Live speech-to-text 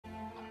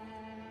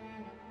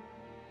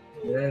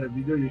Yeah, the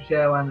video you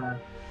share one,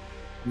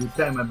 you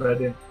tag my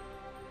brother.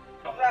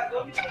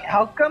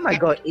 How come I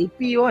got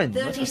AP one?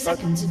 30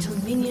 seconds until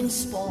minions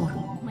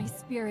spawn. My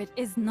spirit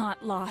is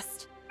not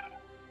lost.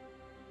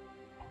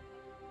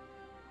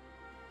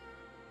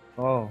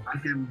 Oh. I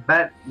can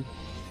bet you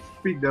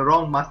pick the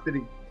wrong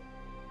mastering.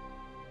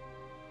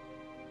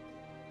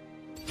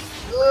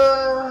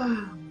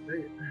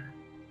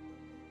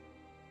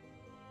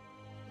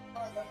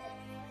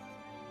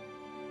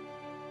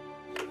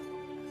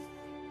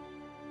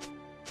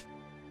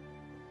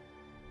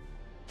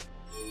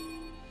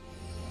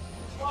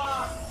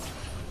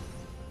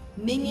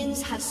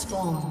 Minions have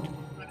spawned.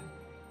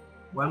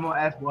 One more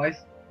F, boys.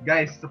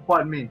 Guys,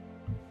 support me.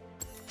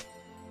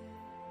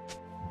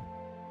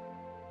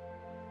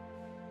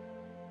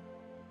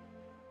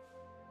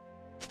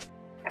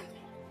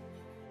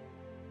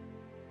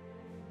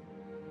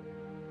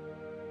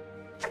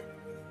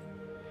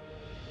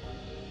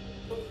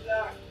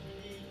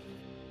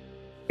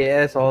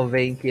 KS all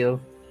Vayne kill.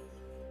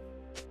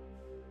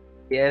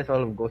 KS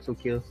all of Gosu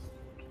kill.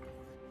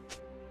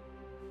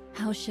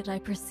 How should I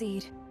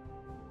proceed?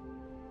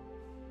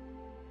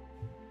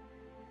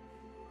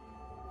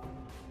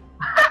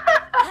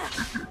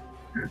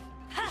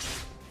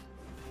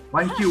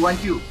 One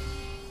Q.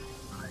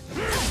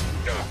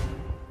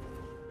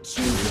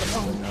 Choose your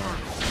own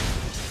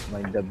path.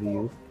 My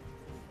W.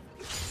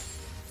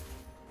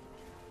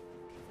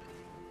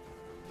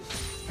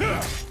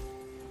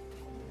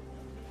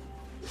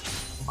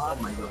 Oh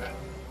my god.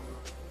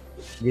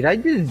 Did I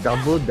just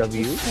double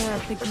W?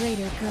 Serve the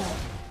greater good.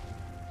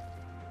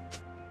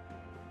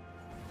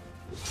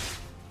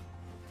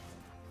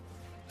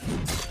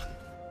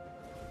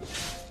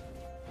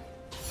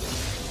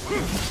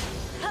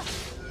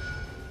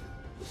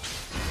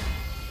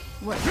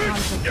 What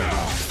comes of it?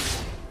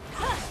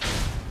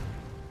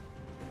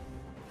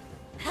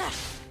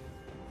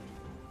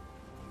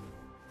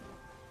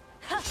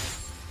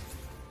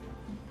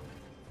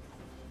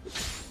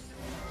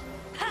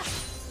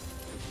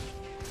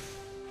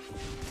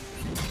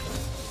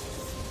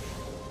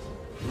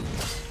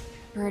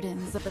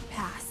 Burdens of the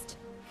past.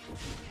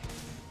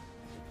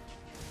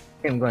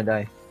 I'm gonna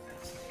die.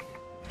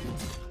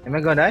 Am I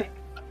gonna die?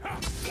 I'm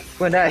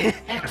gonna die.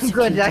 I'm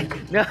gonna die.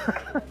 No.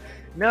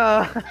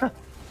 No.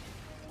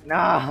 No.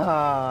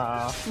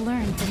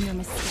 Learn from your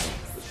mistakes.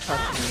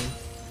 Fuck me.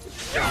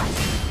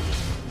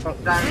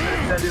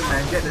 Tell you,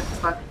 man, get the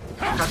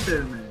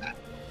cutter, man.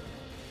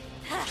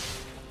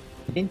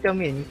 You didn't tell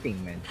me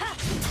anything, man.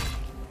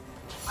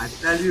 I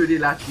tell you the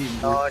last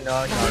game. No. You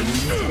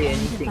didn't say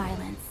anything.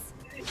 Violence.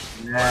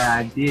 Yeah,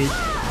 I did.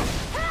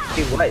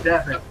 Hey, what?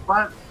 Death and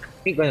fun.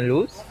 We gonna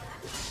lose?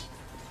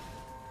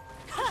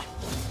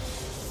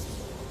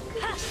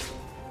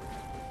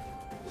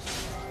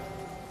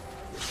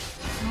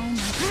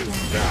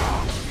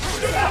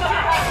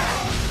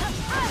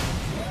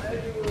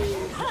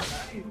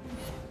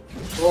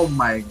 Oh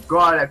my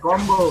god, a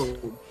combo!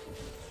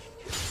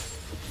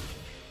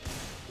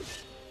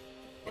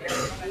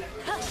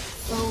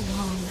 So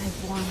long I've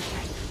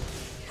wandered.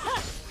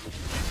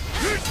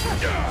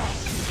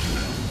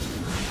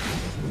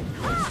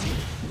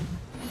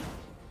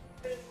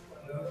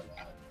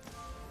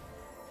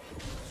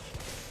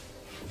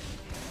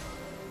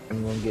 I'm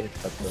gonna get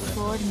stuck The with that.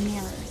 sword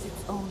mirrors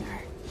its owner.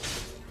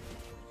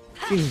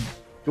 Please,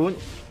 don't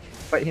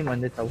fight him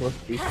on the tower,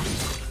 please.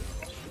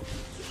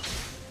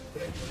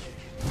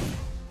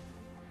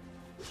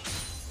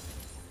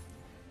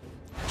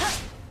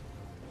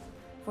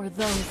 For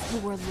those who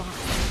were lost.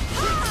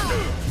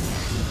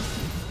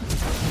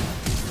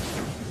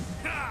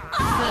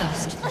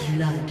 First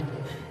blood.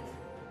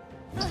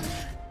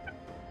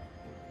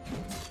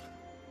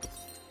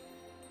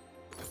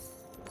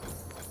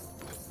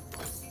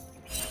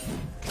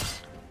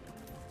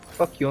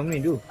 Fuck you want me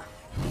to do?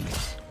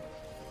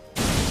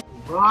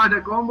 Oh,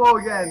 the combo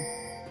again!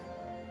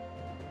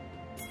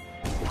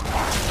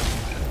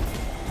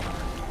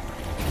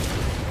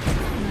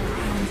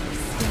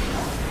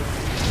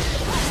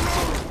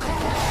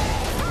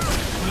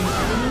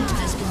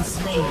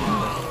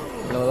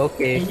 No,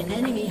 okay. An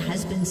enemy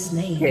has been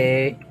slain.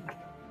 Okay.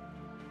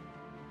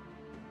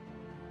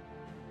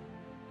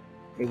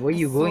 Hey, where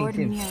you The going, sword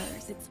Tim?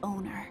 mirrors its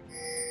owner.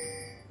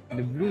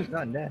 The blue's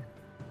not there.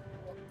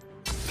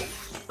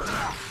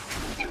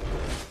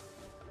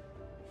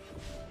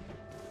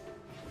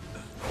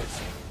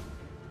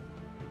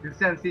 This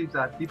send seems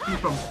TP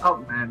from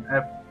out, man.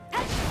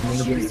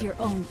 Choose your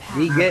own path.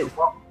 He gets.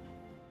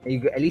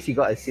 At least he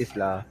got assist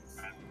lah.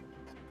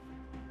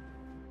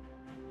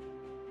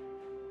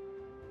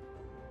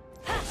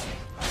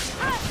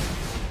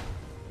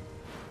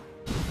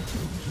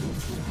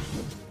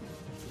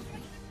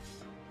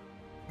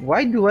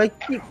 Why do I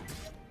keep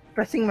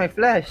pressing my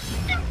flash?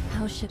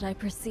 How should I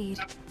proceed?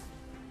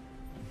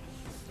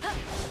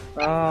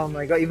 Oh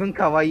my god, even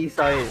Kawaii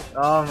saw it.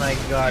 Oh my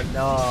god,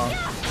 no.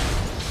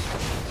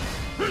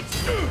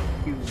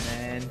 You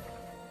man.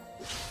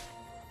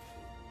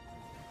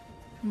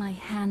 My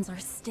hands are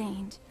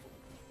stained.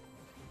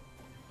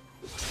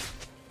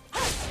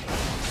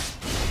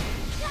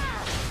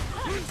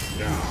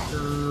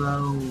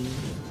 slow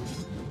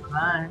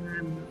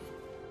climb.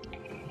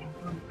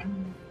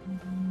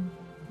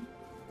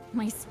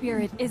 My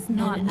spirit is An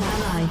not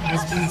ally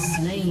has been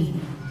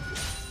slain.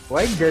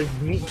 Why does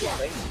me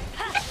like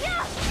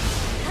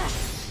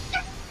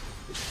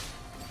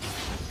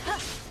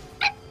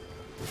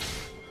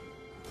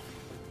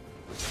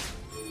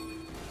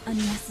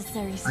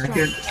unnecessary I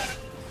strife.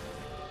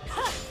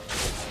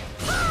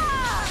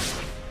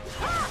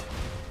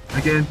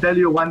 can tell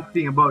you one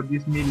thing about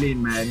this mid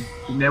lane, man.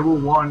 You never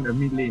won a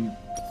mid lane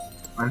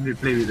when we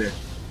play with it.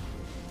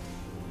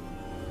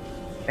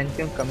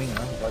 Phantom coming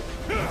on? What?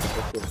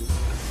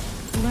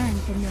 Learn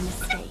from your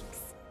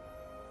mistakes.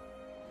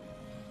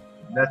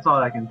 That's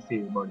all I can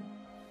say about it.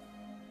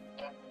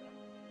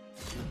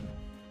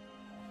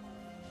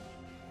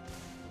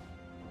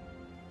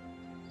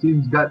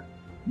 Since God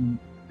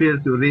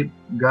failed to rape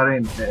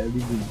Garen at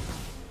Riven.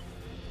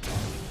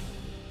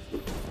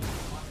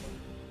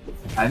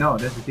 I know,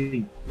 that's the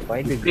thing.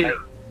 Why the You guy? fail.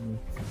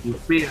 You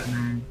fail,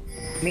 man.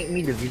 Make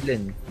me the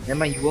villain. Never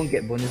mind, you won't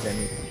get bonus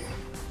damage.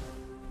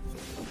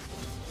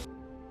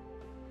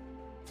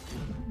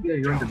 Yeah,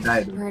 you want to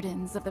die, though.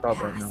 Burdens of the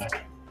Stop right now. past.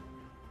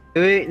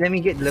 Wait, let me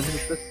get level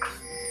first.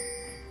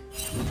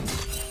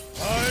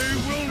 I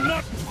will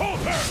not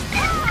falter!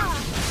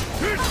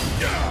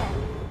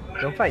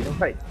 Don't fight, don't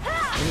fight.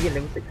 Let me get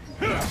level 6.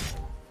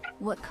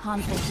 What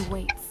conflict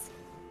awaits?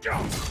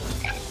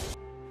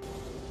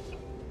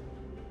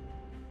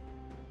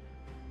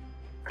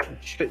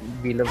 Should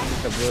be level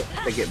 6 if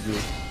I get blue.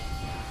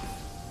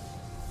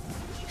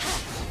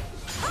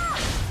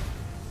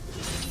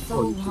 So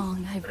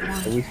long I've I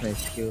wanted. waste my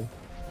skill.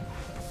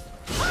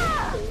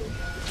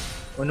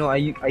 Oh no, I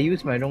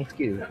used my wrong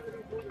skill.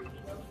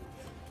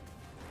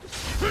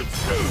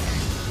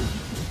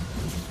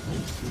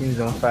 Seems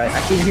on fire.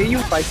 I can hear you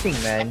fighting,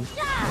 man.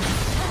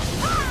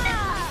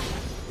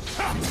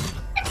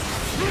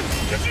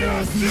 There is no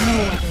other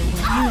way.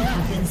 You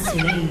have been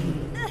slain.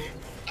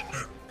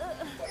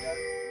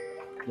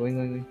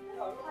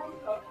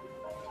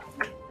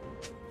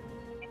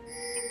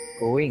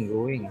 Going.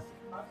 Going.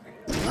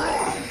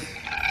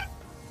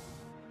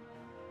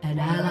 An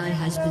ally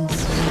has been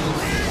slain.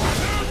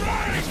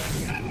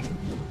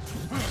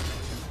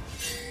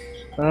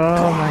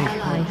 Oh my An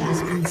ally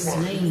has been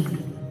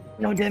slain.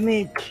 no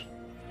damage.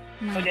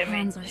 My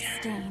hands are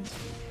stained.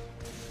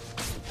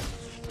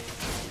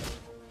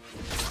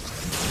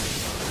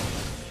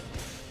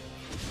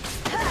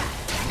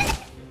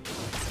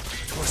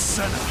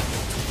 Hosanna!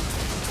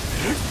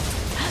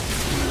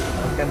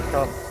 I can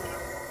stop.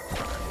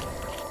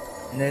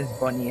 There's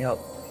Bonnie help.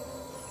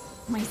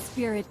 My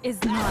spirit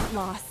is not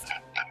lost.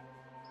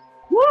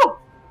 Woo!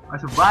 I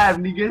survived,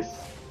 niggas.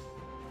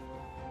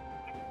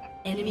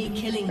 Enemy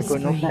killing I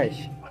got no spree.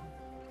 flash.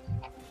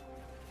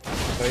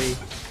 Sorry.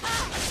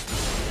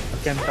 I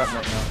can't stop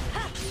right now.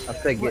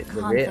 After I get What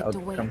the red, I'll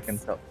conflict come awaits? can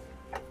stop.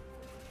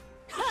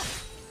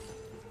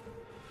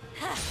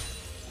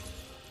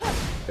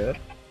 Sure.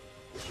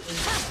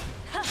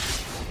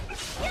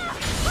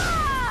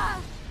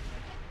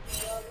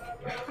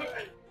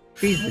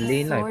 Freeze the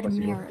lane The lah if sword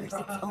possible. mirrors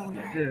its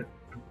owner. Yeah.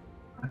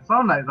 I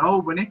sound like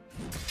Raul, bunny.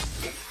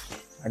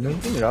 I don't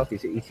think Ralph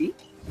is easy.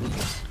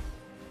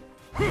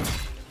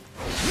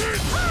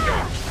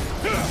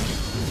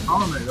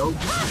 Sound like Raul.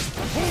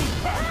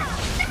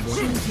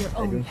 Choose your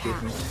I own don't see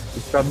him. path.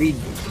 It's probably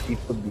the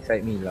people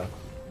beside me lah.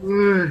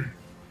 Ugh.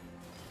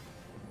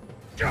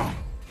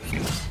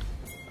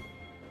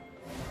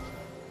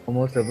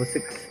 Almost level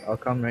 6. I'll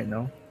come right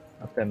now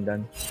after I'm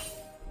done.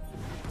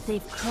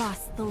 They've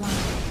crossed the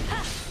line.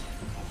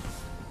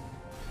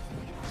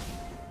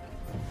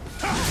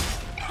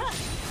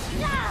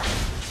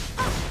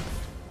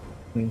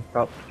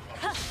 Top.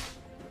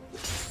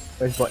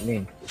 Where's bot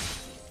lane?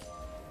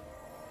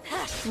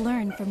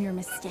 Learn from your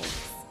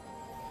mistakes.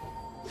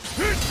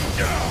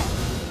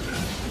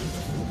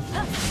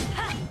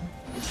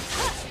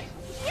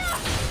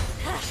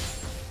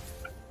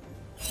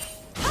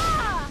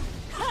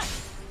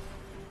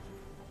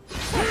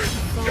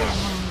 So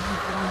long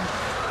I've wanted.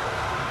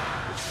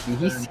 Did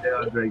he see? They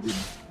are dragon.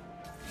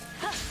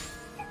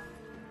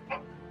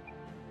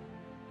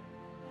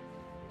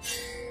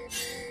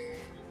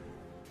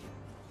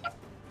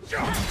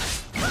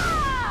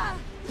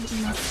 It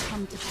must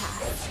come to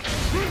pass.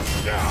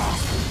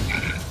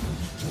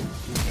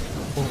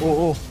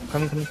 Oh,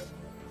 coming.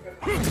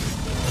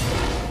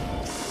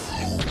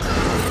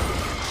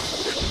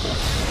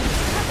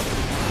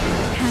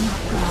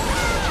 Cannot go.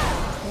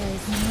 There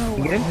is no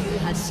You get him? You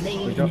have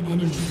slain Good an job.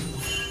 enemy.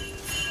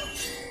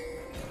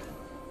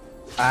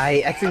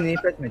 I accidentally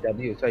pressed my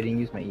W, so I didn't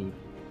use my E.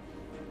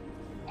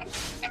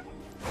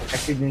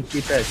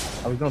 Accidentally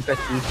pressed. I was gonna press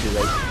E to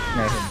like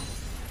snare him.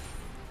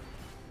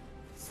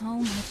 so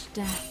much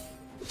death.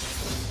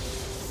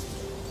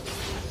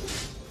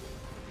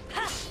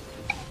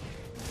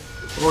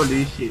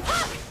 Holy shit.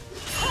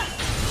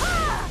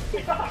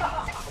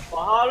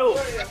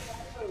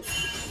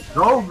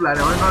 Raul lah,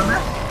 that one on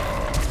that.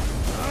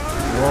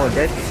 Whoa,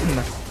 that's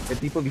the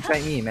people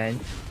beside me, man.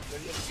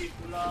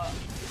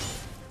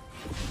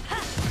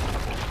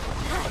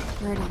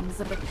 Burdens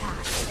of the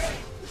past.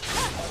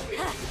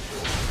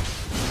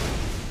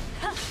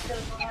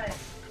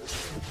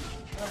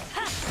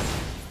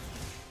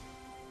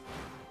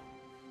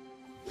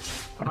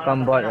 I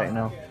can't bot right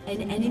now.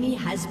 An enemy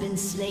has been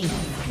slain.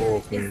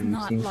 Oh, okay. It's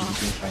not Seems lost.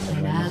 to be trying to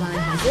An run. ally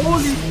has been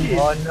slain.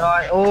 Oh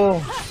no!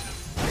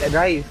 Oh, that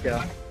dies,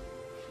 yeah.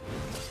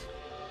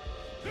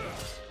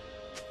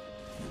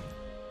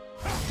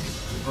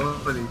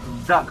 Holy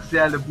ducks,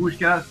 yeah, the bush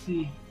cannot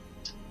see.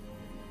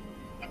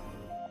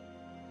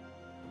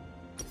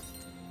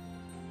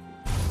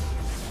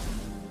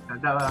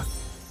 Sedap lah.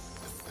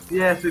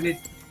 Yes, we need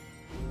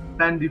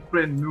 10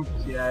 different noobs,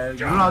 yeah.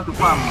 You know how to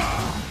farm.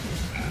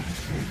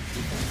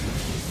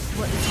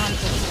 What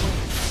conflict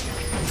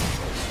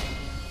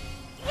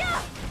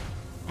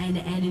An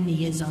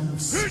enemy is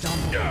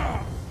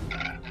unstoppable.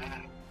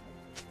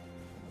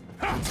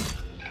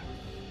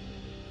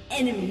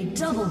 Enemy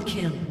double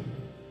kill.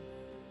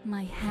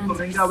 my hands are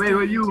Venga, where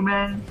were you,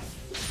 man?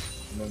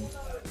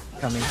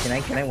 Coming.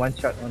 Can I one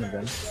shot one of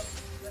them?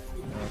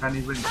 Can't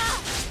even.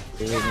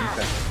 Okay, wait, let me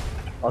try.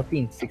 Ulti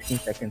in 16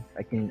 seconds.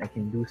 I can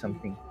do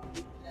something.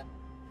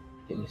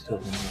 Get used to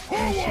it.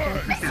 I'm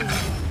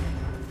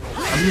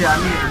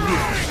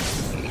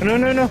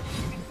here. No.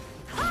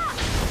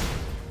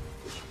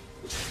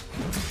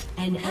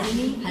 An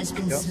enemy has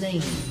been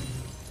slain.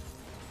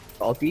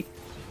 Ulti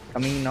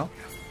coming in now.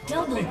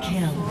 Double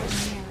kill.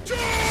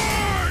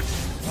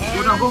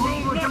 Go down, go,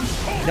 jump.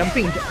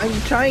 Jumping. I'm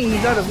trying.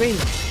 He's out of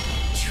range.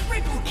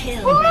 Triple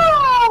kill.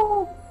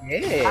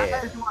 Yeah.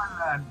 Nice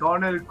one,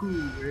 Donald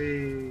Koo.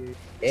 Hey.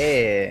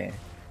 Yeah.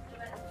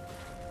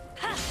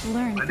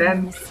 learn But from then-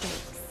 your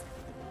mistakes.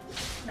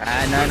 No.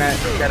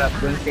 Shut up.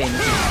 Don't say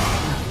anything.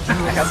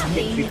 I have to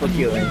take people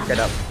kill and shut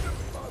up.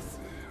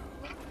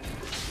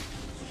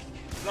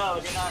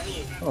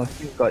 Oh,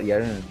 she's got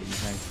Yaren.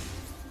 Nice.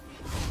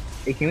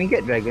 Hey, can we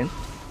get dragon?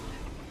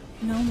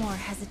 No more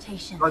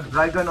hesitation. Got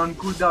dragon on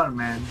cooldown,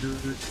 man,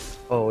 dude.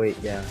 Oh wait,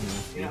 yeah.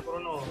 Okay.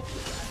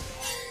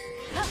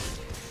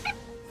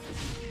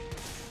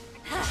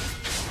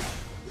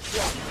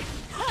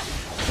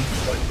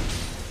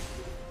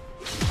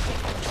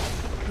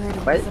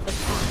 Burdens What? of the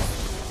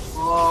past.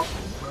 Oh,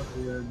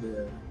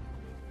 there.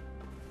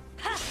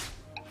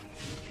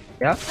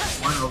 Yeah.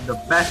 One of the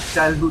best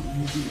childhood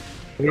movies.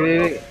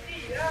 Wait.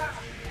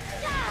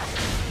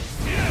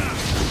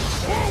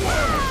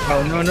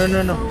 Oh no.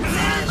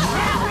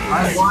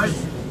 I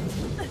watched.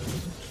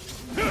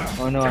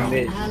 Oh no, I'm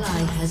dead.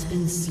 Ally has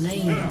been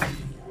slain.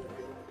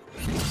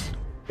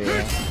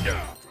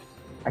 Yeah.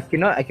 I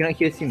cannot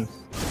hear Sims.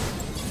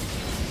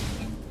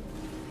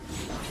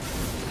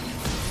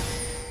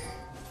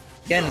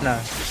 Can lah.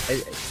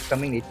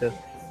 Coming later.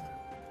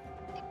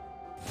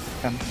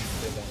 Come.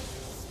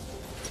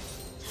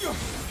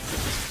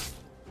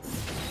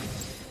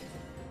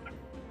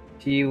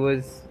 She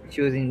was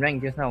in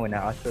rank just now when I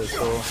asked her,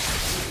 so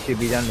she'll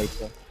be done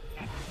later.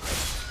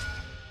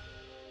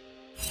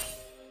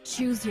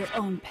 Choose your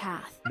own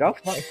path.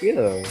 Dolph's not here.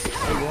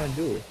 What do you want to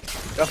do?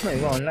 Dolph's not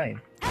even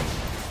online.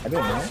 I don't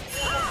know.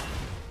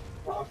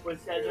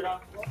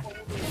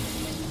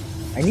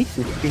 I need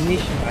to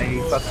finish my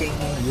fucking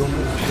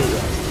Yomu show.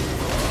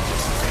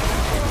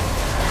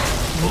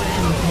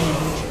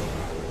 Rampage.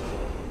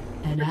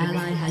 An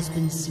ally has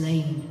been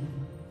slain.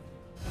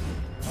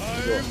 I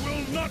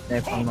will not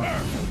Never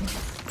mind.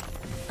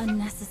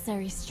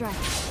 Unnecessary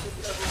stress.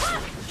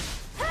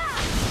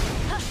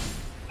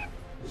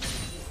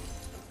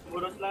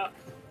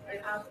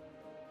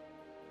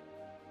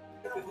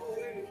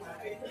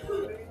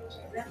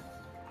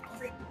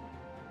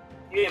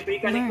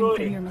 Learn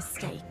from your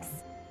mistakes.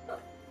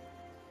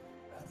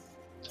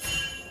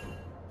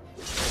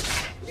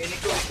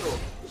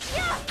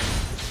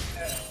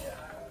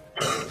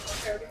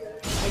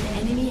 An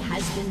enemy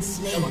has been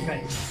slain.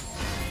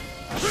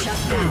 Shut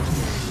down.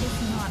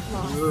 It's not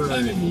lost.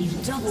 Enemy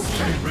double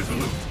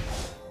kill.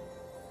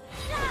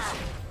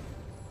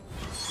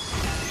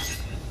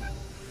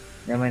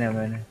 Never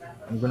mind.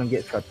 I'm gonna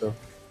get Sato.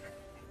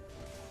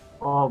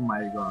 Oh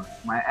my god.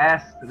 My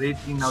ass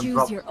rating now Choose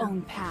dropped. your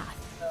own path.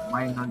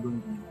 Mine not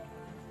doing.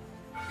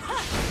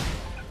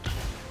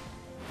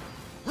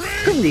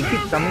 Come they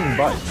keep coming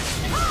bot.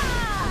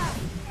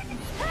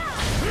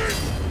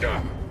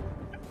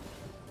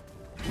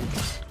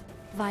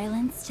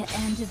 Violence to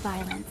end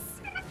violence.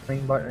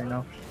 Coming bot right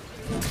now.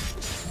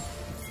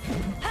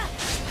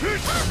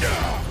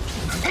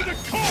 for the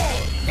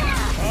cause.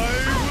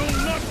 I will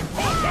not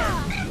falter.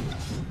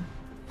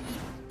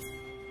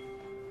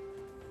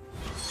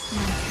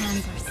 My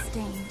hands are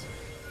stained.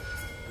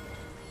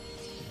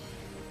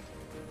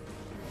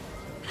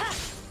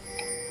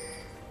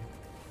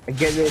 I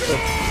get this.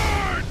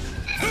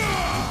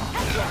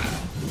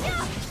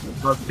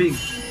 Got pink.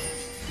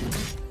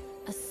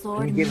 A sword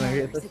Can you get my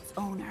mirrors rifle? its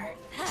owner.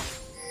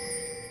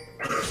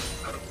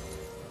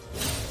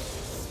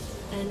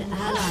 An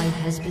ally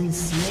has been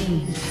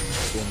slain.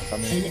 Okay, I'm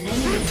coming. An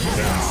enemy has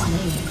been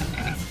slain.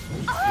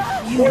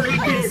 You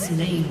have been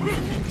slain.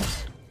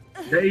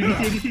 The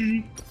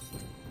ADC.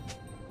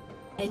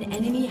 An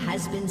enemy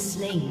has been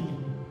slain.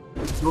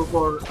 Go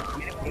for...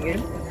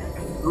 Again?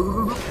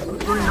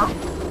 Go now.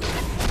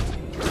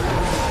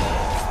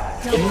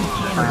 Double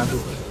kill.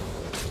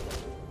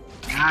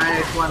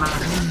 Nice one.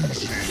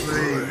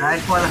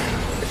 Nice one.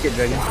 Okay,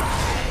 dragon.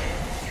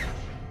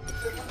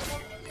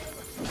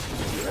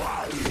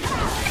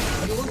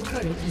 Your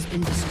turret has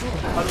been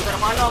destroyed. Aduh, tak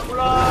mana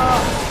pula.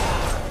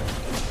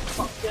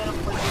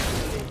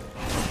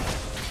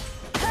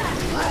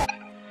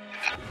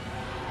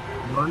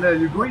 No,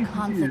 you're going to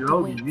see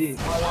Raul with me.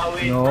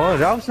 No,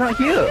 Raul's not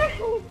here.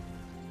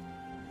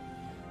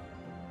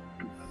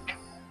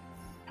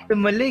 The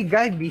Malay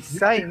guy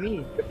beside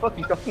me. The fuck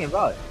you talking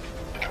about?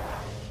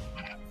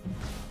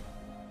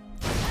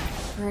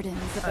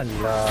 Burdens of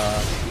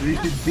Alah.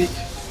 Richard bitch.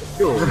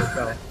 Betul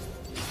kau.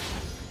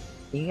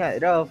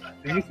 Ingat Raul,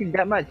 you missing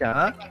that much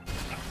ah?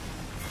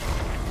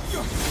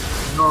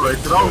 No,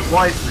 it's Raul's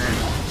voice, man.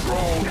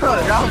 No,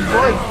 Raul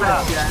voice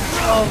lah.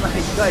 Oh my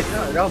god, it's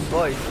not Raul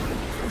voice.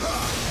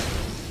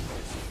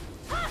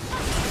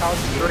 So I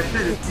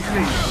said it's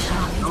killing.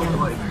 Raul's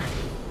voice.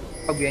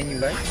 How behind you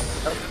guys?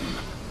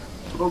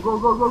 Go. Go,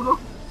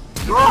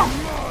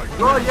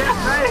 yes,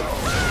 nice.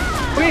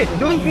 Wait,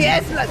 don't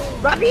BS lah,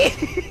 Bobby.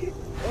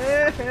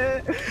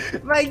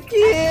 My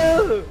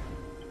kill.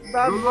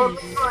 Bobby. Go,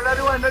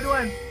 another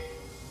one.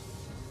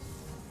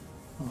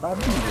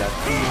 Bobby lah.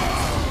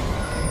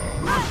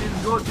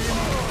 Go, team.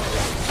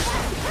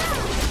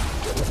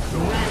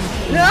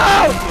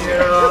 No!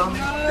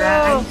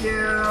 Thank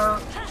you.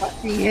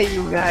 Fucking hate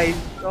you guys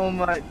so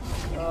much.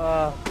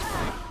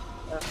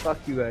 Fuck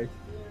you guys.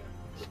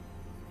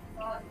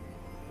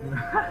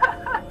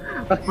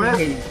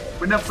 First,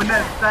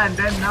 penat stun,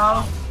 then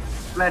now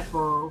flash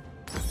for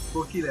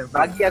kill.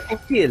 Bagi aku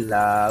kill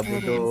lah,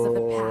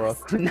 bodoh.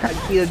 Aku nak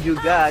kill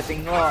juga,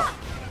 tengok.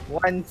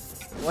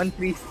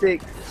 136.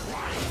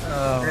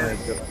 Oh my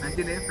god.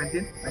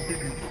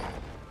 19.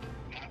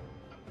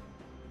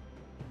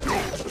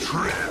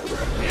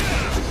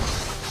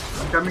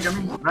 Coming.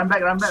 Run back.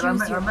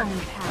 choose your own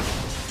path.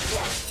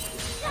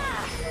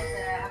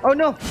 Oh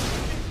no!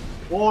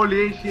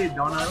 Holy shit,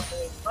 Donald.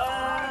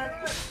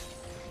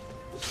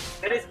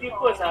 There is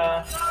people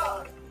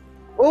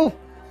Oh!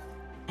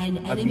 An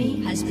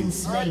enemy has been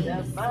slain.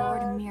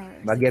 Lord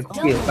mirrors. Bagi aku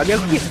kill.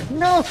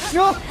 No!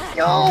 An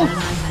ally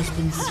has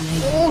been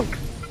slain. Oh!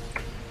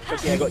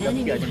 Okay, I An got jump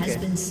enemy scare,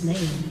 has been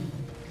slain.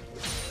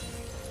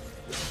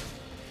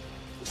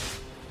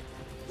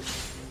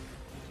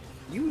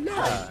 You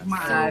lah!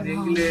 Mak dia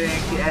gila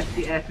yang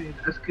STS ni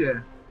tak suka.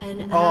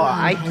 An Oh,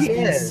 ally has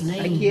been IKS!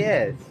 slain.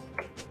 IKS!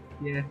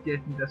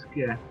 STS ni tak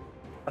suka.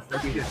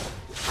 Okay.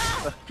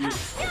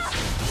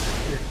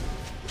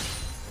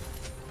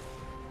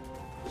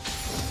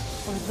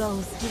 For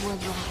those who were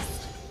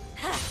lost.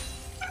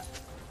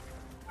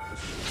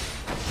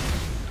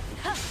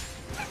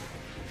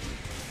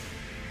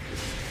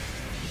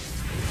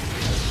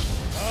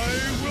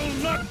 I will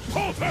not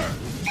falter!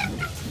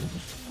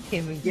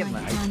 Can't even get My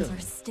my hands item.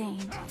 are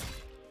stained.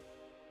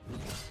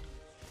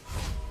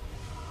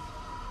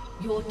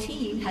 Your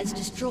team has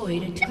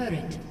destroyed a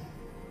turret.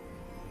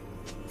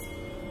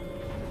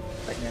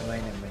 Never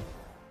mind.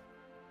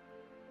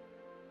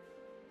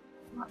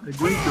 They're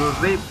going to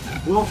rape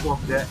both of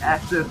their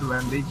asses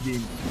when they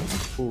game.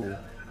 Oh.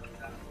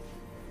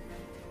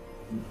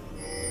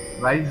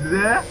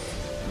 Riser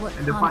What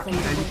and the fucking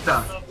conflict Edita.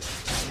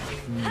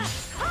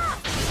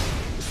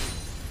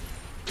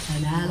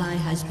 An ally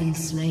has been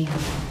slain.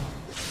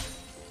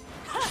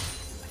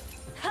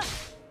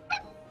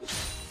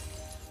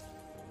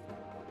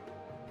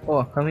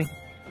 Oh, coming.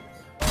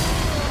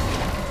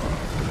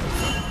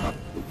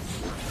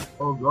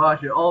 Oh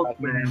gosh, you're ult,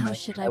 man. How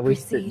should I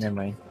wasted, proceed? never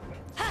mind.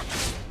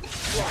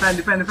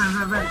 Defend. Oh my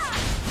god.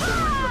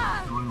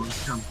 No,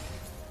 come.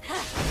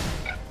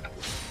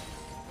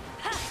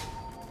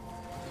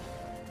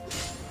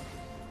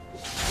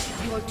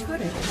 Your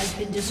turret has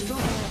been destroyed.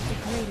 The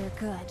greater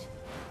good.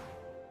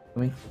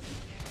 Coming.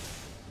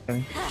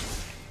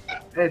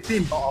 Hey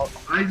team,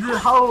 Riser,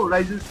 how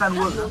Riser stun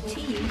work? Your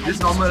team has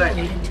Just normal, right?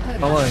 destroyed a turret.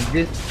 Come on,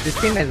 this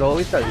team has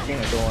always thought the thing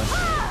I don't want.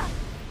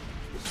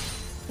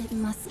 It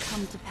must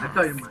come to I pass.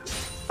 thought you might.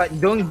 But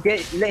don't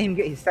let him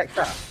get his stacks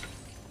up.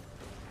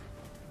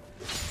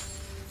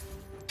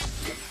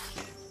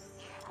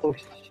 Oh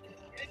shit.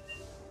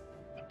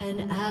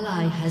 An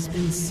ally has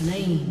been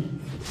slain.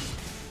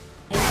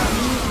 An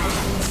enemy has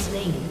been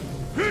slain.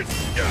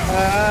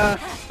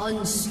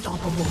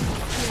 Unstoppable.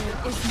 Fear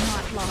is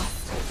not lost.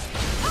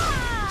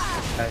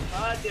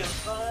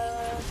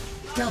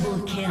 Double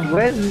kill.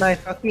 Where's my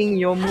fucking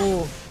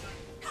Yomu?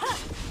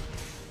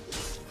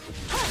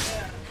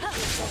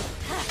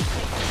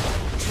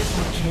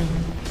 Triple kill.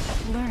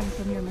 Learn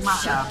from your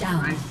mistakes. Shut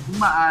down.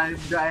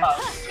 Die.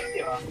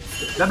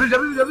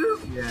 W.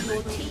 Yeah.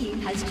 Your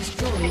team has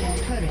destroyed a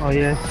turret. Oh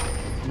yes,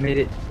 made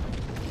it.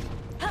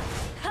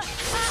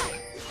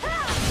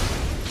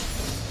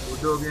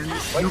 Bodoh kan.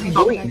 What is he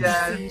Noob doing?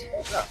 kan.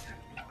 Proceed.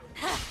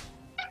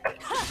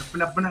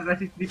 Pernah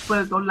kasih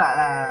triple tolak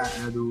lah.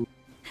 Aduh.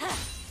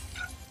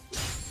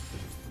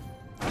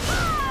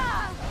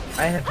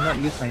 I have not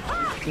used my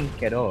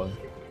pink at all.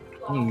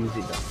 Can you use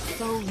it though?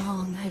 So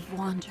long I've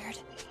wandered.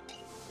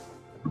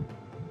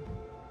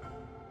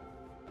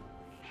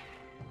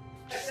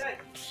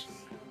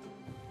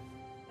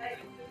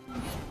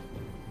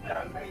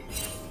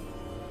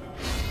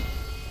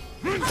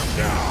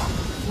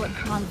 What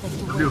conflict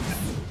awaits?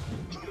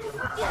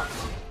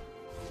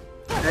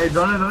 Hey,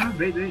 Donna,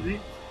 wait.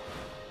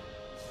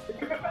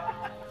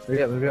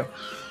 Hurry up.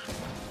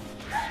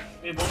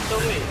 Weh, botol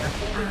weh.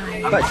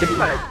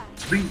 Cepat.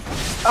 Bring.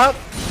 Up.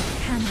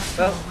 Cannot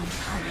go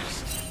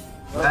unpunished.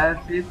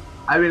 That's it.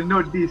 I will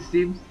note these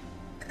sims.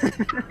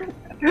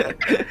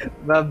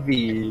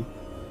 Babi.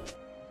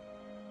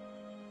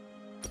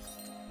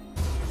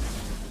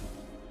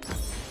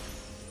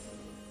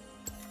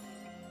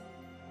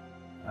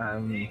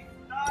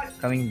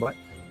 Coming bot.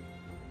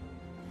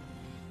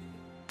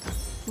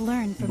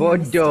 Learn from your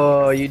mistakes.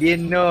 Bodoh, you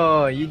didn't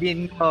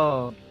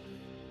know.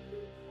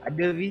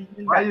 Ada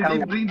vision Why you tak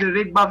keep tahu. bring the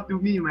red buff to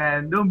me,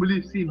 man? Don't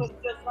believe sims.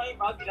 Just main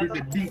bagi He's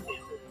a datang. dick.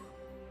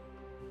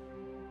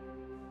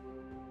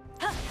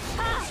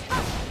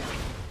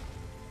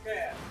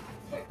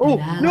 Oh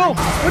no!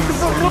 What the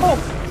fuck? No!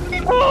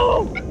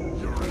 Oh!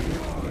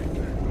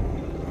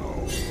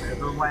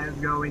 Everyone's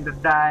going to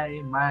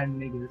die, my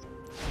niggas.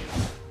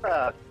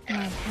 Fuck. My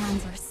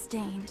hands are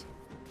stained.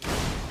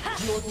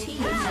 Your team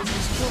has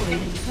destroyed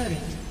a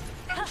turret.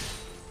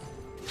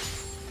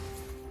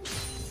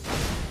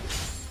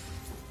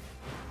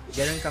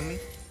 Garen coming.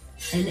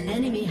 An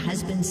enemy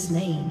has been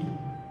slain.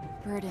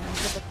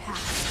 Burdens of the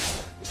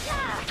past.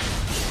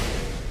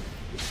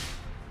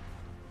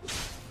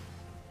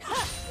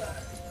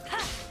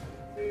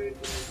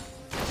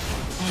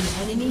 An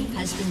enemy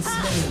has been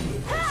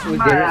slain. Oh,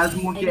 My Garen. ass,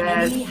 An monkey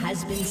ass. enemy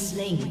has been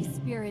slain.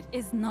 Spirit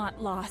is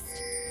not lost.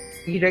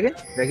 Ini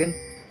dragon.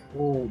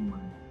 Oh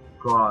my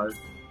god.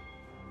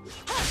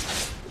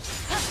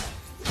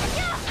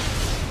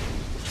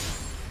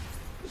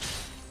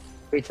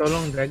 Wait,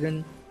 tolong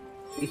dragon.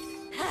 Please.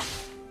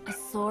 A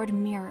sword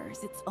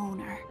mirrors its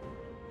owner.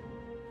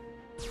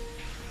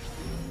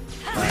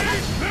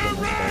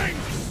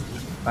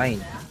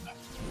 Fine.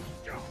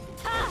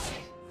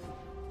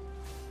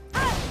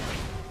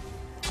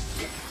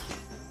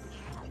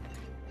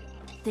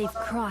 They've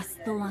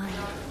crossed the line.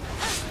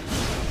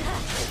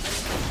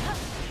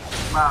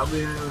 Mak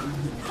will.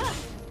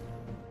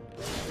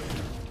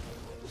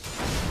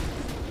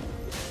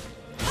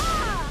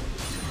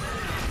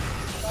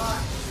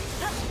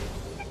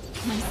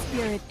 My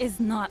spirit is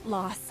not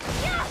lost.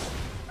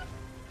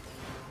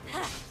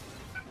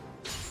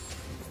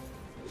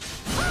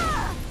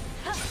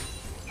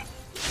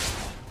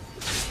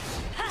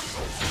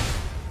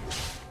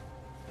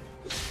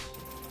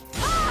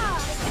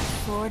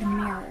 Sword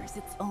mirrors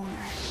its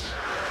owner.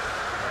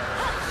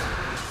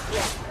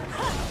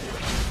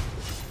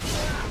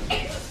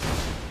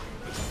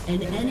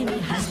 An enemy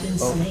has been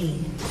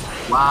slain.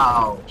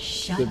 Wow.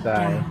 Shut Goodbye.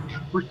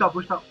 down. Push top.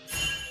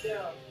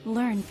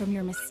 Learn from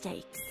your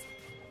mistakes.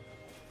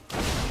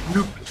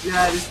 Look,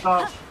 yeah, this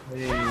top.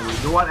 Hey,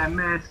 don't want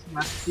MS,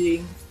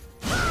 nothing.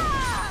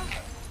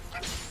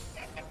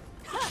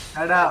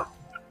 Head up.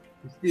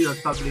 It's still your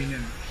top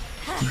laner.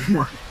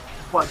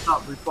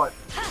 Report.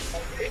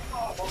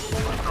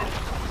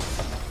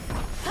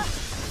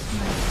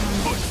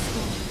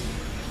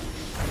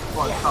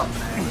 Report top,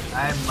 man.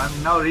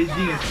 I'm now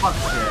raging as fuck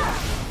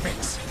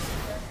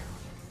here.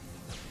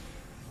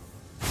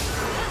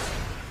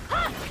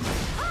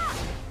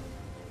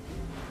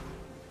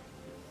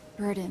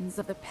 Burdens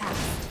of the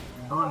past.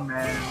 Don't,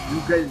 man. You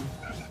guys.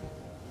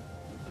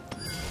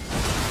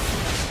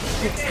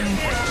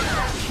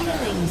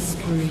 Killing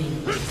spree.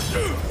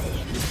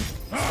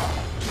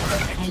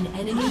 An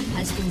enemy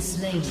has been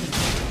slain.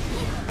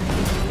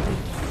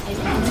 An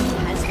enemy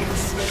has been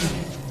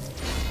slain.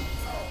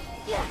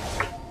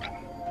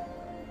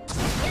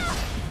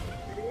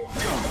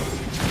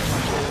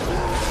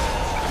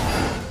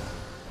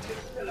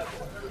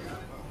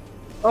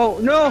 Oh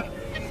no!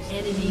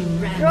 Enemy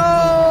rampage.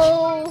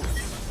 No!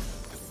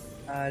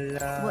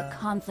 Alah. What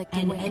conflict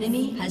An awaits?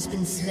 enemy has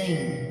been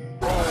slain.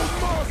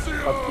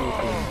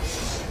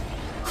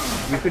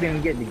 We couldn't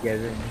even get the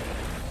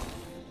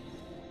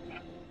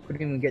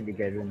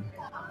Garen.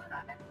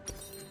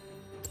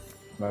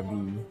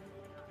 Babi.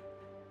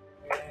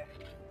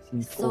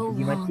 So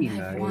pergi long mati I've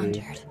lah.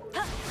 wandered.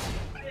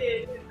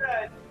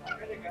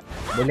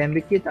 Boleh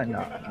ambil kill tak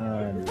nak?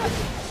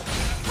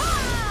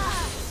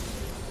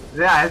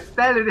 Yeah, I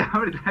tell you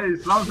how many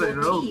times long in a Your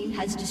row. team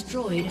has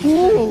destroyed a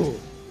Oh!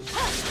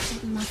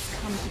 It must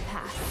come to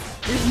pass.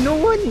 There's no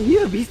one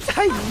here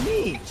beside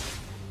me!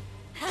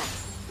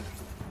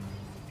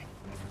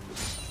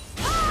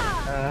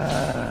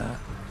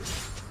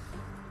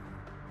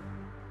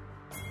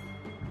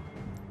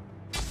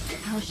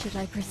 How should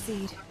I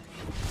proceed?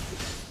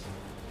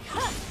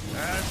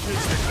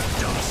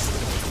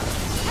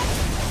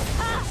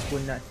 Aku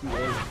nak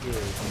CL je,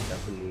 tapi tak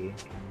boleh.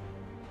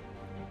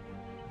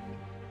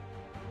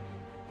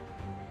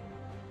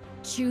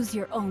 Choose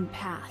your own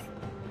path.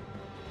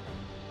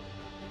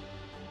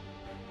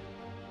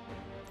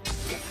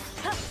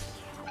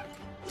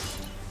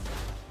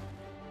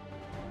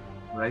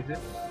 Riser.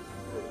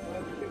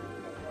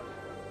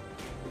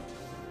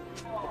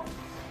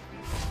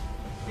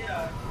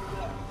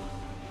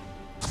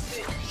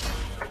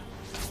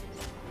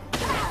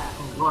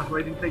 Oh gosh,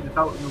 why didn't take the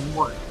tower no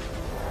more?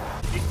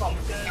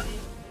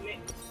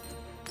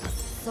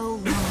 So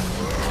long.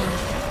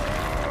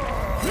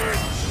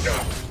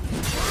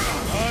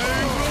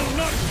 I will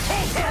not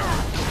falter!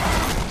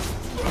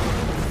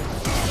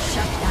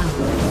 Shut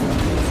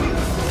down.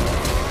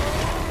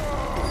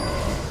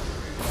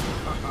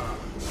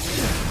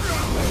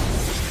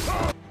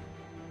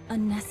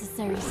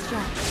 Unnecessary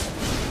stress.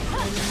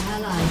 An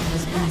ally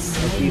has been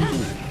slain.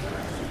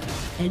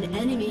 An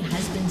enemy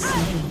has been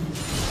slain.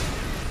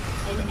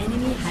 An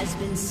enemy has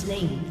been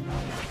slain.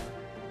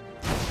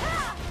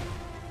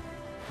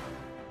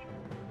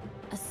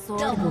 A sword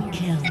Double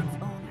kill.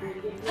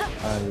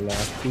 Alah,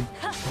 aku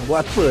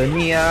buat apa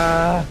ni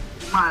ah?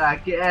 Mak lah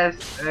KS.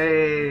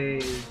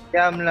 Hey.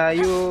 Diamlah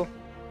you.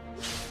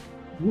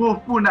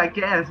 Wolf pun nak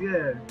KS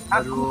ke?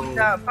 Aku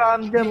nak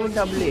farm je pun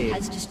tak boleh.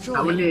 Has Tak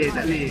destroyed. boleh,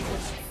 tak boleh.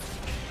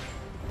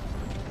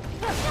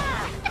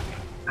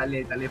 Tak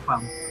boleh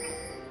farm.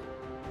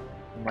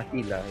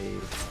 Matilah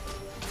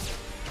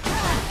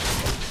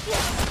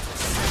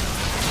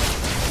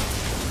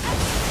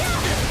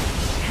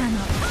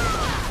cannot.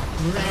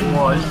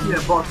 Oh,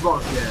 yeah, box,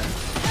 yeah.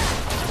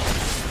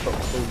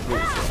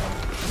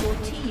 Your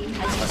team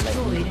has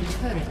destroyed a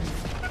turret.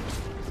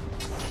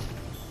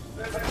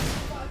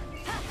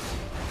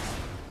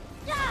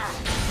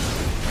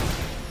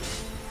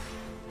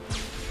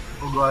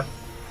 Oh gosh.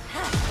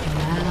 An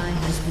ally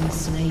has been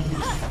slain.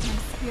 My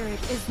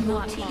spirit is Your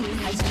not team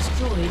lost. has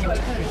destroyed a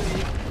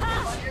turret.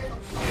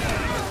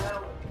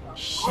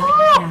 Shut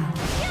down.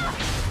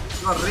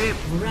 Got rape.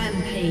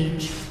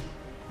 Rampage.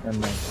 I'm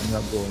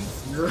not going.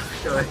 No,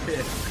 go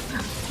ahead.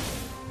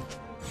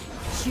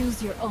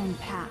 Choose your own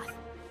path.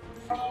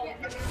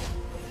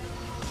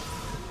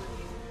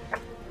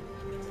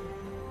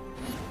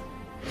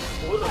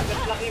 I will not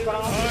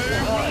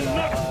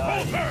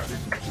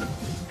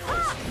falter!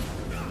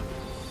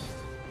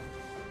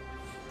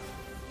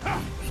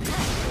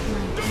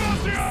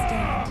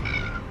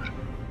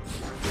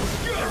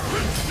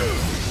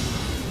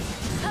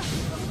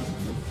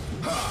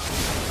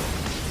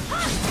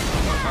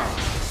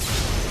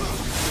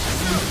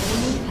 An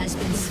enemy has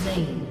been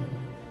slain.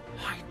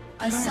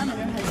 A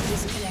summoner has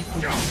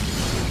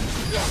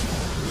disconnected.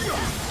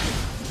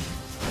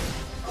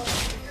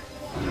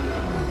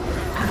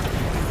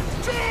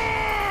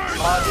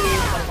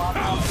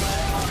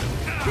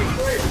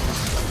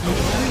 An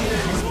enemy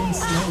has been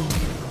slain.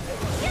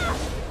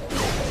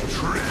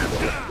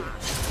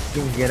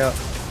 Jom get up.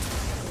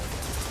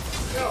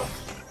 Go.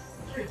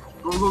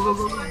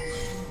 Oh.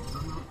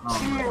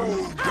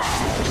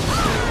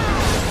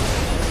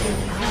 An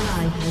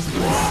ally has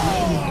been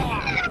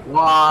slain.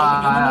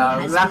 Wow,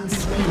 An enemy has last been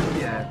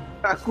slain. yeah.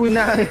 Aku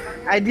nak.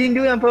 I didn't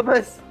do it on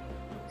purpose.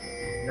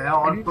 They're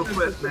on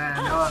purpose, man.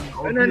 They're on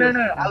No. obvious.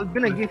 I was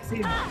gonna give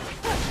sin.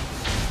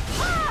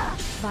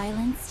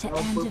 Violence to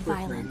On end purpose, man.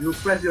 violence. You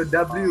press your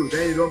W,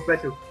 then you don't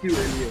press your Q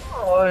earlier.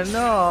 Oh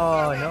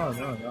no.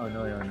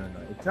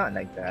 It's not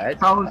like that.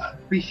 Sounds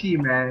fishy,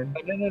 man.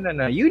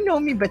 No. You know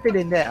me better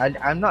than that.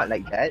 I'm not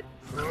like that.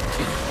 You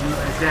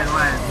like that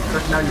one,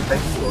 because now you're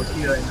begging for a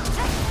Q right now.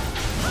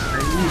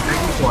 And you're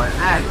begging for an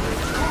act.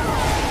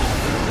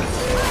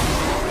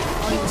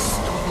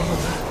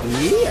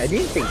 See, I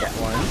didn't take that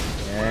one.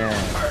 Yeah.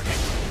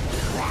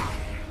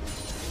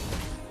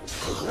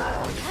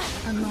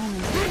 A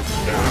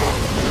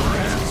moment.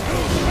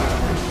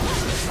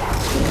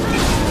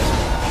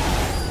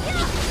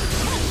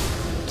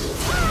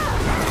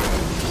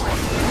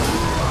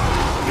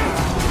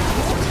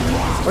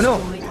 Oh no.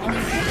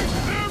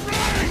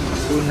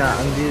 Aku nak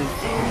ambil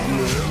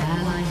An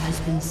ally has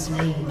been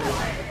slain.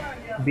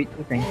 bit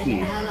tu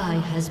tanky. An ally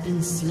has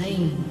been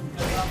slain.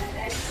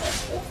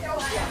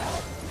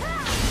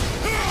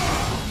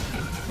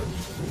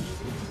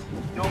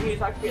 Yomi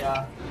sakit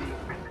ah.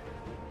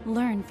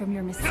 Learn from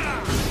your mistakes.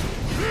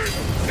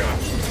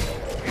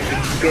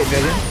 Get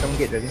dragon. Come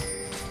get dragon.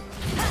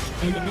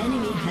 An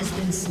enemy has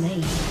been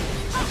slain.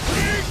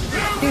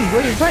 Hey, go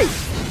and fight.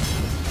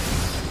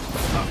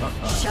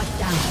 Shut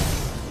down.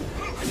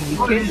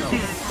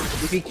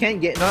 If he can't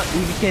get not,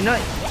 if he cannot,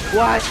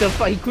 what the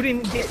fuck? He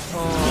couldn't get.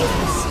 Oh,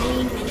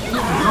 Slain an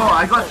enemy. No,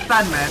 I got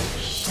stunned, man.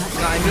 Shut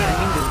no, I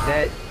mean the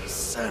that.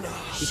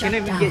 He Shut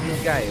cannot even down. get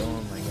this guy. Oh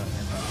my god.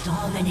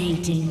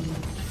 Dominating.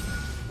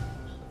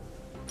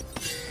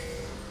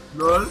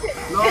 Lol.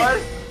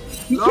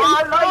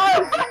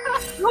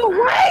 No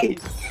way!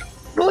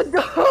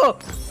 Bodoh!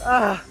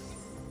 Ah.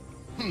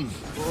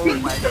 Oh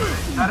my god.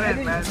 Karen,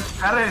 man.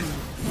 Karen.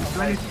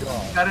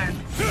 26, Karen.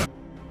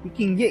 He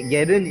can get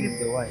Garen is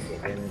the one. Get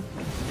Garen.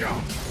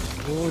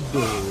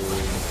 Bodoh.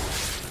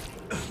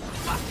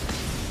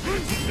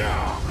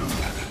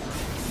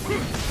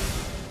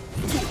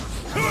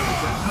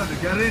 No, the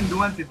Karen don't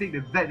want to take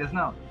the Z just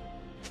now.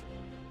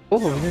 Oh,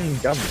 ni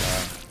jam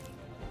lah.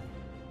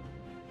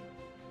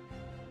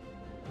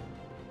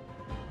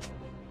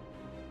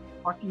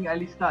 Fucking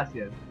Alistar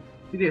here.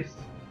 Serious.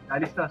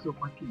 Kalista so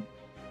fucking.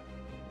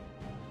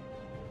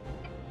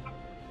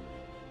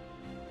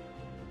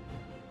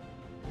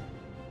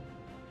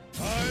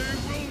 I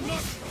will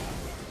not.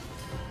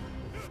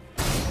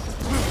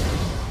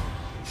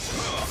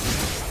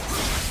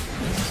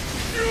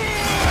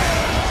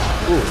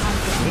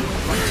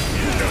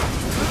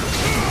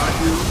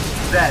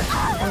 That.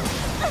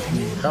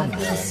 Some, I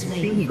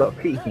think he got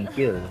crit, he can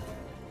kill.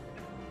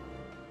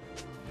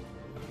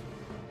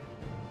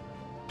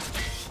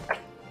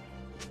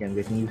 Okay, I'm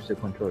getting used to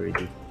control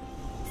already.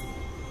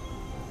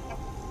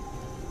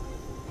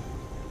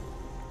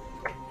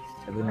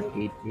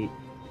 788.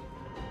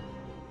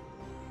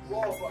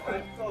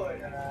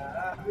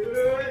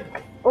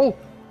 Oh!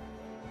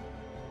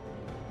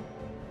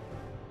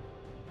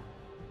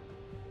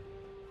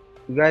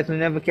 You guys will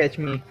never catch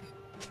me.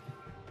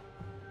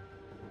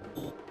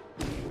 I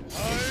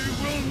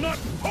will not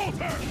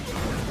falter.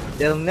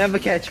 They'll never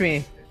catch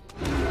me.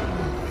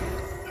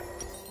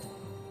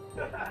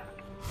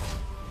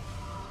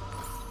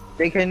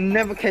 They can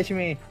never catch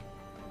me.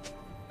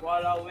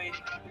 Walau wait.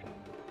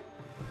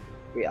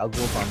 Wait, I'll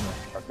go farm.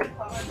 Okay.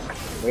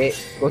 Wait,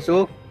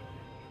 Gosu.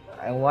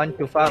 I want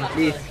to farm,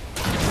 please.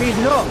 Please,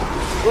 no!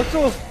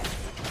 Gosu!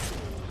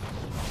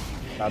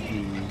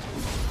 Sabi.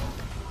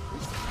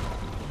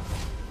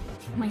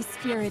 My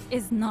spirit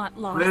is not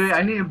lost. Wait,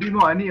 I need a bit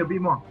more. I need a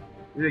bit more.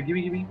 Wait, give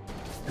me.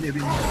 I need a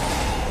bit more.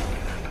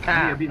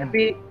 Ah, a bit more.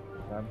 happy.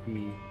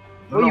 Sabi.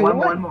 No, no, you one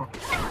want? more.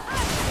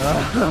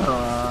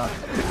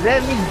 Let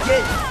me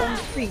get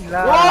something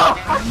lah. Whoa!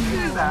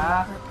 Fucking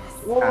lah.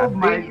 Oh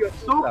my, bring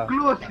so yourself.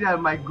 close, yeah,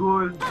 my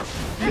goal.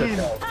 Jeez.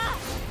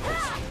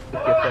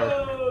 Look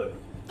yourself.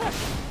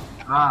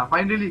 Ah,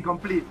 finally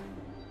complete.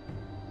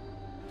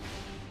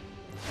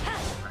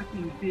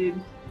 Fucking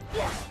teams.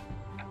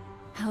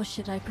 How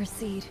should I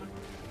proceed?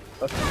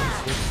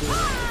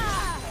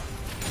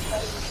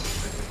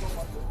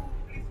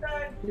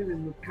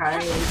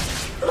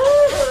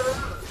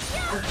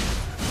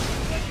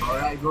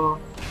 Alright, go.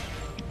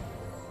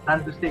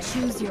 Time to stick.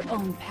 Choose your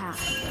own path.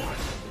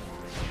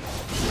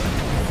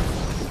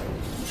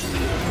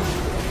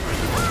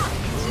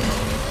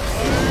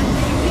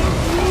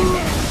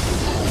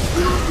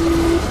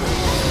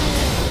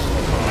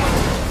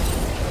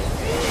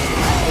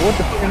 What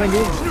the fuck am I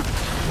doing? An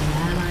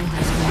ally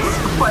has been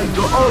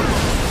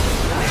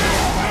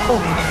Oh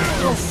my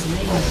god!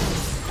 slain.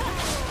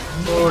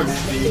 Holy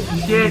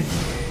shit!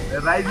 The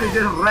Riven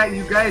just wrecked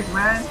you guys,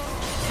 man.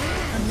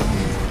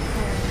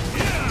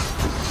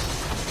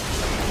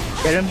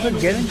 Get him,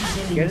 get him,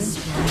 get him.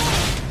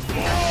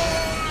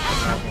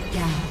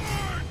 Down.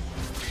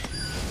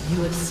 You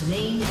have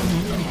slain an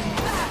enemy.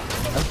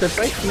 I'm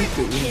surprised he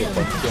could win the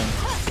first game.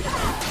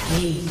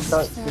 Ace.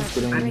 Thought he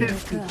couldn't win.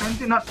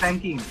 Fancy not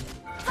tanking.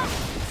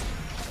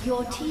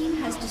 Your team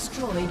has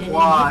destroyed an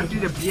Wow, I see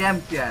inhibitor. the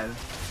BM here.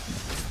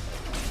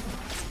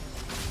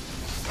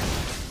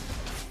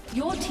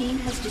 Your team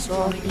has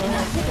destroyed an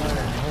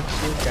inhibitor.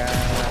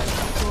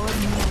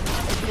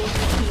 Your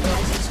team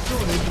has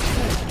destroyed a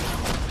turret.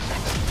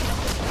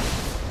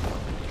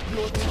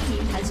 Your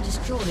team has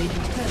destroyed a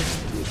turret.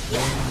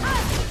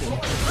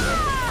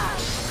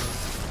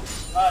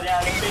 Ah, dia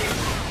lebih.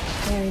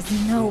 There is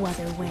no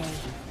other way.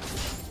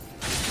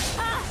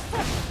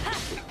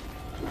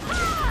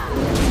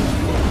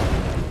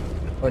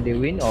 Oh, they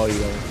win or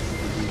you?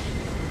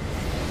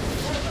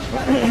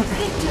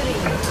 Victory!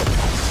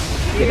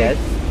 Get that?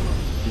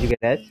 Did you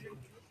get that?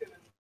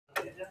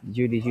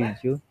 Did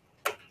you?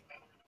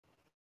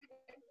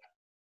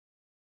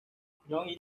 Yang